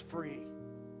captives free.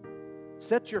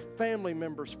 Set your family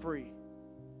members free.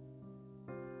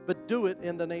 But do it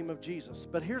in the name of Jesus.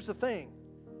 But here's the thing.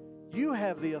 You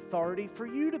have the authority for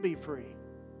you to be free.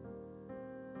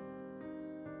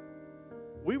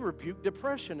 We rebuke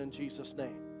depression in Jesus'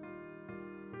 name.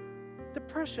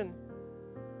 Depression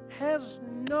has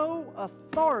no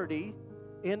authority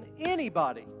in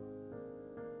anybody.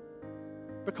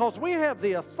 Because we have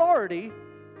the authority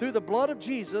through the blood of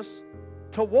Jesus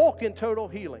to walk in total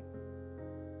healing.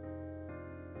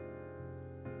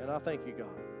 And I thank you, God.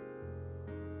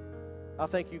 I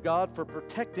thank you, God, for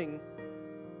protecting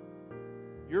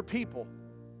your people.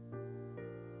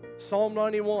 Psalm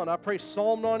 91. I pray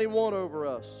Psalm 91 over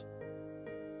us.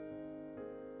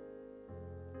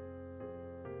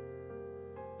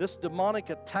 This demonic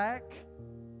attack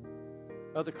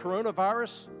of the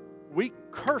coronavirus, we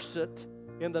curse it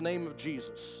in the name of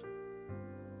Jesus.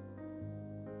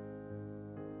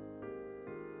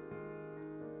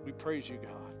 We praise you,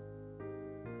 God,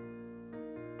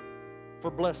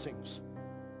 for blessings,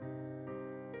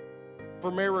 for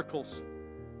miracles.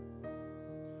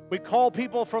 We call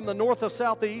people from the north, the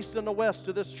south, the east, and the west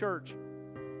to this church,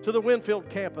 to the Winfield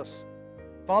campus.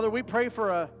 Father, we pray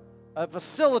for a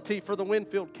facility for the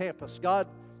Winfield campus. God,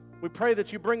 we pray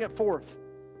that you bring it forth,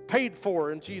 paid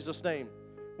for in Jesus' name.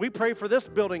 We pray for this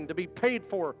building to be paid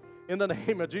for in the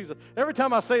name of Jesus. Every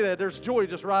time I say that, there's joy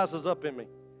just rises up in me.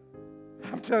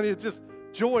 I'm telling you, just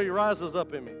joy rises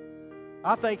up in me.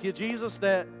 I thank you, Jesus,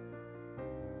 that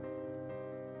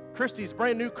Christy's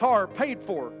brand new car paid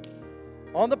for.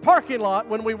 On the parking lot,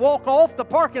 when we walk off the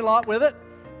parking lot with it,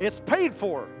 it's paid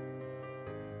for.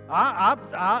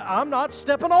 I'm not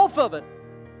stepping off of it.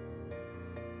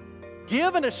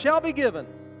 Give and it shall be given.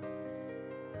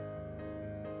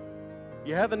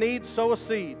 You have a need, sow a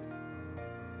seed.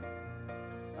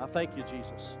 I thank you,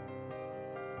 Jesus.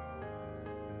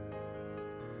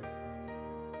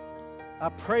 I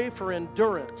pray for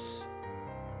endurance,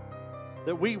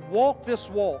 that we walk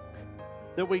this walk,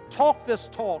 that we talk this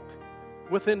talk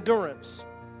with endurance,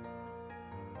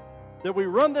 that we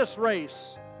run this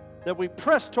race, that we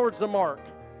press towards the mark,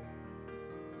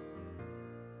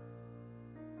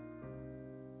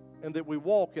 and that we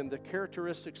walk in the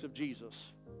characteristics of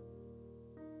Jesus.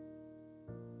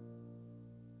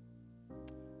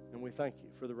 And we thank you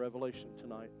for the revelation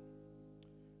tonight.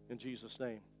 In Jesus'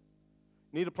 name.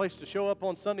 Need a place to show up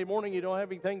on Sunday morning, you don't have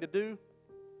anything to do?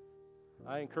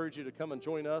 I encourage you to come and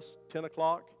join us 10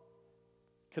 o'clock.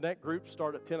 Connect groups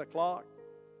start at 10 o'clock,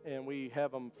 and we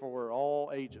have them for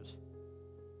all ages.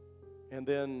 And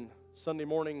then Sunday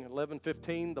morning,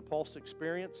 11:15, the Pulse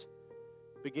Experience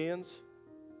begins.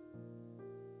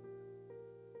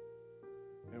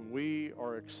 And we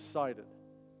are excited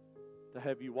to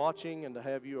have you watching and to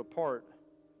have you a part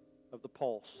of the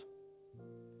pulse.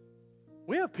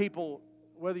 We have people,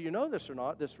 whether you know this or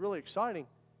not, that's really exciting,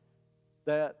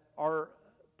 that are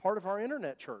part of our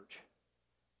internet church,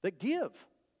 that give.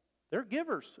 They're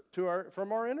givers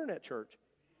from our internet church.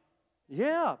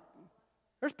 Yeah,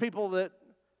 there's people that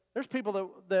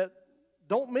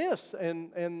don't miss,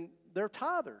 and they're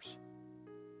tithers.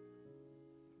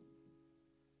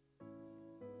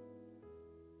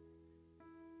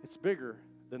 It's bigger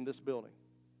than this building.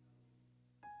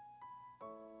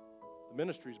 The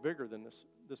ministry is bigger than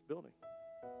this building.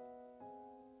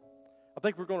 I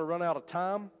think we're going to run out of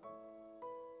time,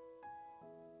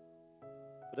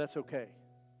 but that's okay.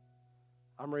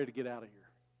 I'm ready to get out of here.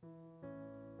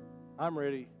 I'm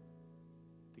ready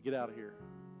to get out of here.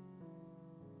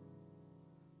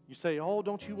 You say, oh,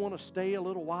 don't you want to stay a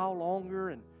little while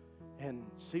longer and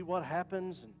see what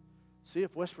happens and see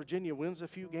if West Virginia wins a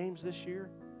few games this year?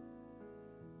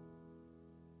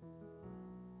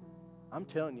 I'm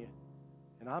telling you,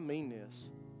 and I mean this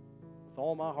with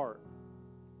all my heart,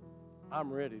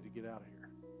 I'm ready to get out of here.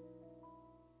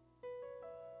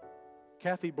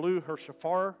 Kathy blew her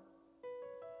shofar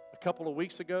a couple of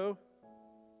weeks ago,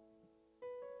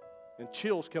 and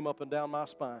chills come up and down my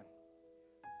spine.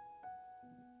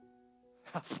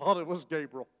 I thought it was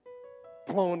Gabriel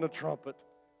blowing the trumpet.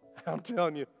 I'm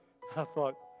telling you, I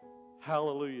thought,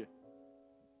 hallelujah.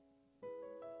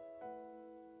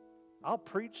 I'll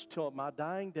preach till my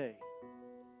dying day.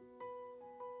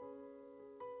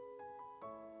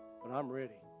 But I'm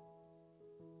ready.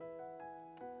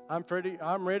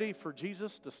 I'm ready for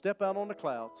Jesus to step out on the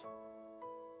clouds,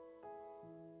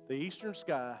 the eastern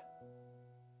sky,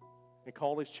 and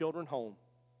call his children home.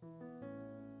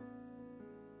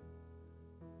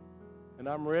 And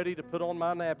I'm ready to put on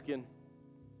my napkin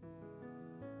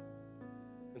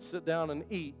and sit down and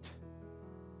eat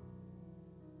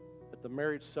at the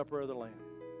marriage supper of the Lamb.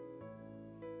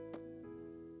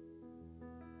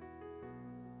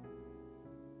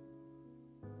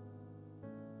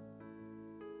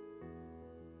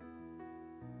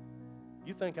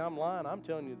 You think I'm lying? I'm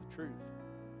telling you the truth.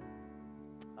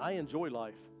 I enjoy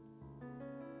life.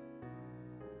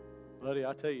 Buddy,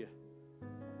 I tell you,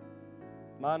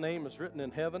 my name is written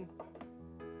in heaven.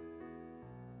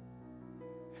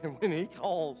 And when he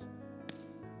calls,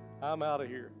 I'm out of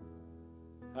here.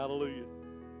 Hallelujah.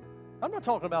 I'm not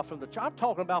talking about from the church. I'm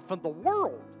talking about from the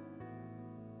world.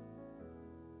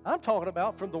 I'm talking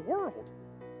about from the world.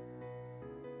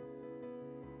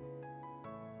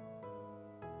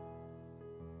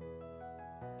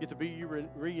 Get to be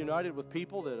reunited with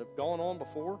people that have gone on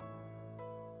before.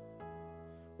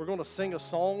 We're going to sing a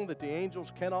song that the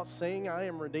angels cannot sing, I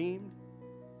am redeemed.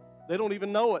 They don't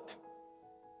even know it.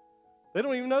 They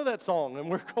don't even know that song. And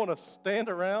we're going to stand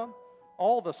around.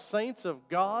 All the saints of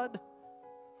God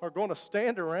are going to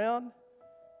stand around.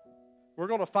 We're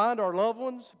going to find our loved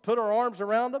ones, put our arms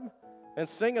around them, and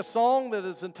sing a song that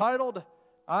is entitled,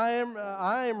 I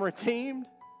am redeemed.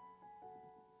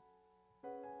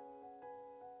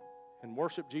 And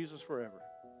worship Jesus forever.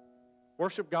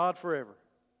 Worship God forever.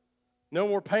 No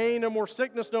more pain, no more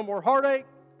sickness, no more heartache.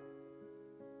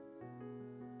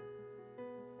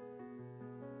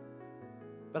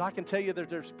 But I can tell you that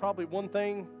there's probably one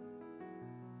thing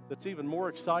that's even more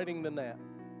exciting than that.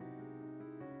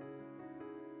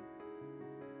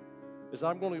 Is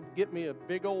I'm going to get me a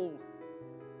big old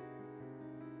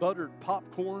buttered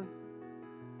popcorn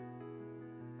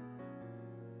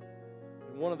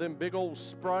and one of them big old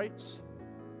Sprites.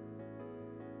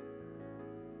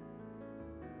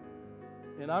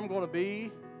 And I'm going to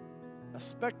be a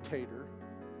spectator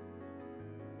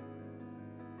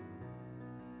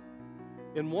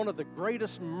in one of the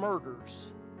greatest murders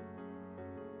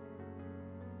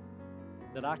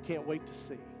that I can't wait to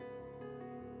see.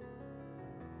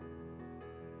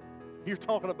 You're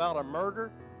talking about a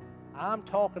murder. I'm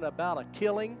talking about a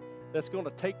killing that's going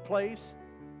to take place.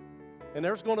 And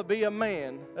there's going to be a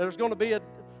man. There's going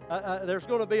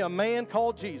to be a man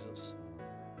called Jesus.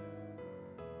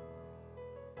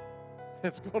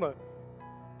 It's going to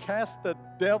cast the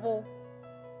devil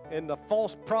and the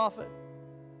false prophet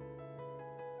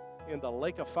in the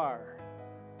lake of fire.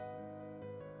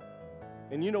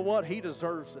 And you know what? He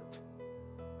deserves it.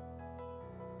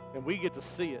 And we get to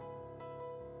see it.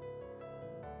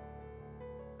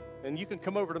 And you can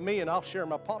come over to me and I'll share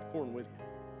my popcorn with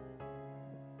you.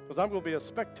 Because I'm going to be a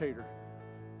spectator.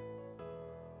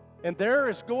 And there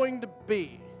is going to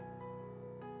be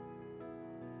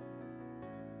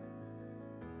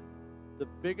the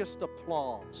biggest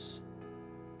applause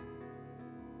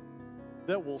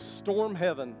that will storm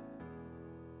heaven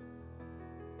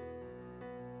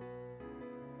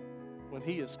when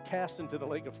he is cast into the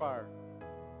lake of fire.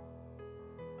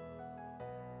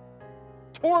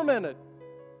 Tormented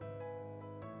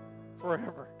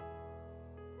forever.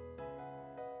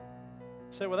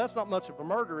 You say, well, that's not much of a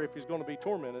murder if he's going to be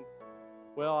tormented.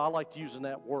 Well, I liked using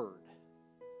that word.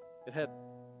 It had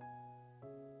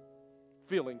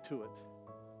feeling to it.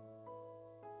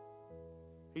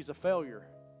 He's a failure.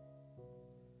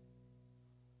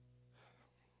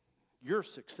 You're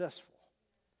successful.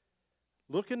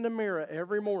 Look in the mirror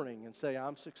every morning and say,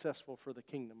 I'm successful for the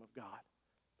kingdom of God.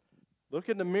 Look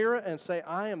in the mirror and say,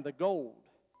 I am the gold.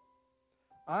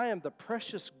 I am the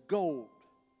precious gold.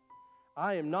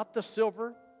 I am not the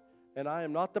silver and I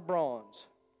am not the bronze,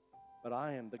 but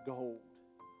I am the gold.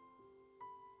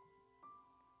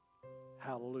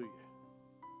 Hallelujah.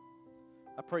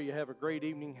 I pray you have a great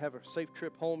evening, have a safe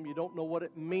trip home. You don't know what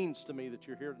it means to me that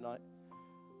you're here tonight,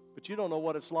 but you don't know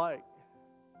what it's like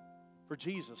for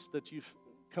Jesus that you've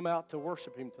come out to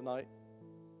worship Him tonight.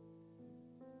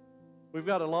 We've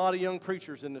got a lot of young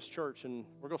preachers in this church, and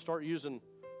we're going to start using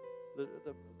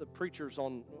the preachers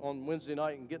on Wednesday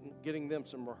night and getting them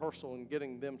some rehearsal and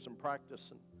getting them some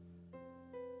practice and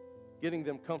getting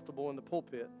them comfortable in the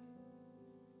pulpit.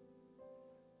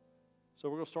 So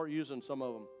we're going to start using some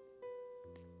of them.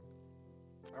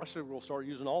 Actually, we'll start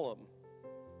using all of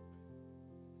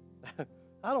them.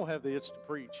 I don't have the itch to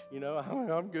preach, you know.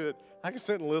 I'm good. I can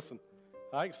sit and listen.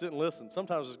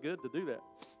 Sometimes it's good to do that.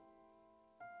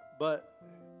 But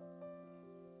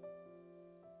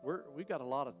we've got a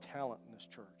lot of talent in this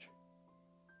church.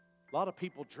 A lot of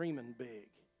people dreaming big.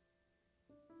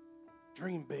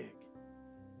 Dream big.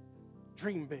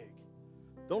 Dream big.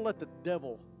 Don't let the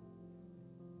devil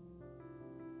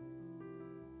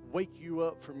wake you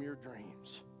up from your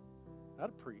dreams.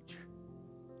 I'd preach.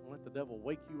 Don't let the devil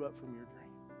wake you up from your dream.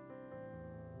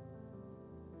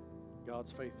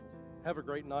 God's faithful. Have a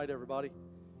great night, everybody.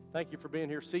 Thank you for being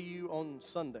here. See you on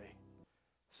Sunday.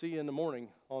 See you in the morning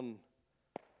on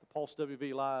the Pulse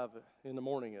WV Live in the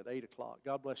morning at 8 o'clock.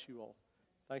 God bless you all.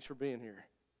 Thanks for being here.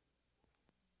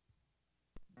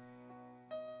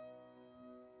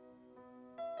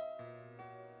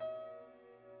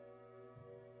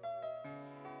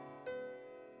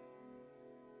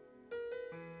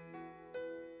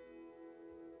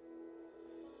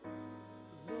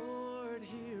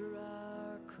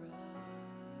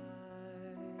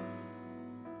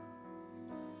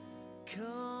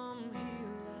 Come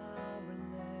heal our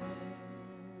land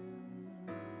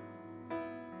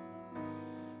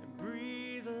and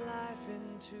breathe life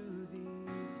into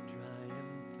these dry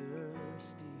and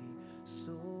thirsty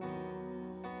souls.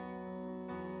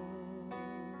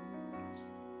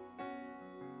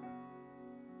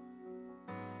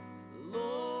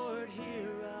 Lord,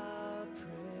 hear our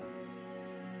prayer.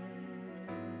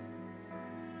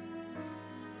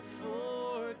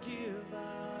 Forgive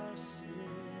our sin.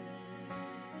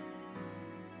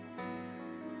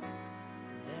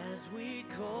 As we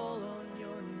call on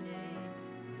your name,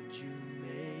 would you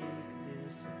make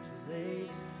this a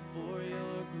place for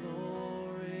your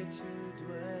glory to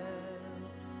dwell?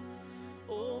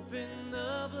 Open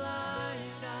the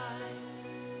blind eyes,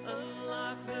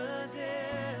 unlock the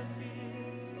deaf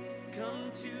ears.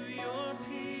 Come to your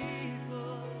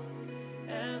people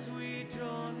as we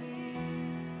draw near.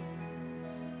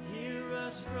 Hear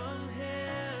us from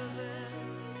heaven,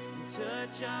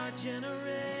 touch our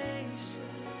generation.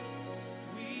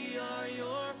 We are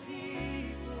your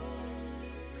people,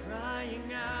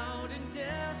 crying out in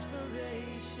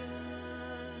desperation.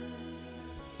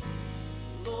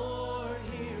 Lord,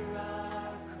 hear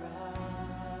our cry.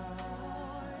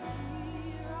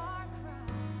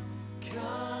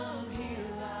 Come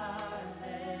heal our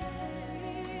land.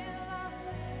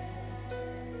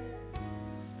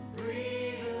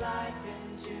 Breathe life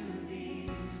into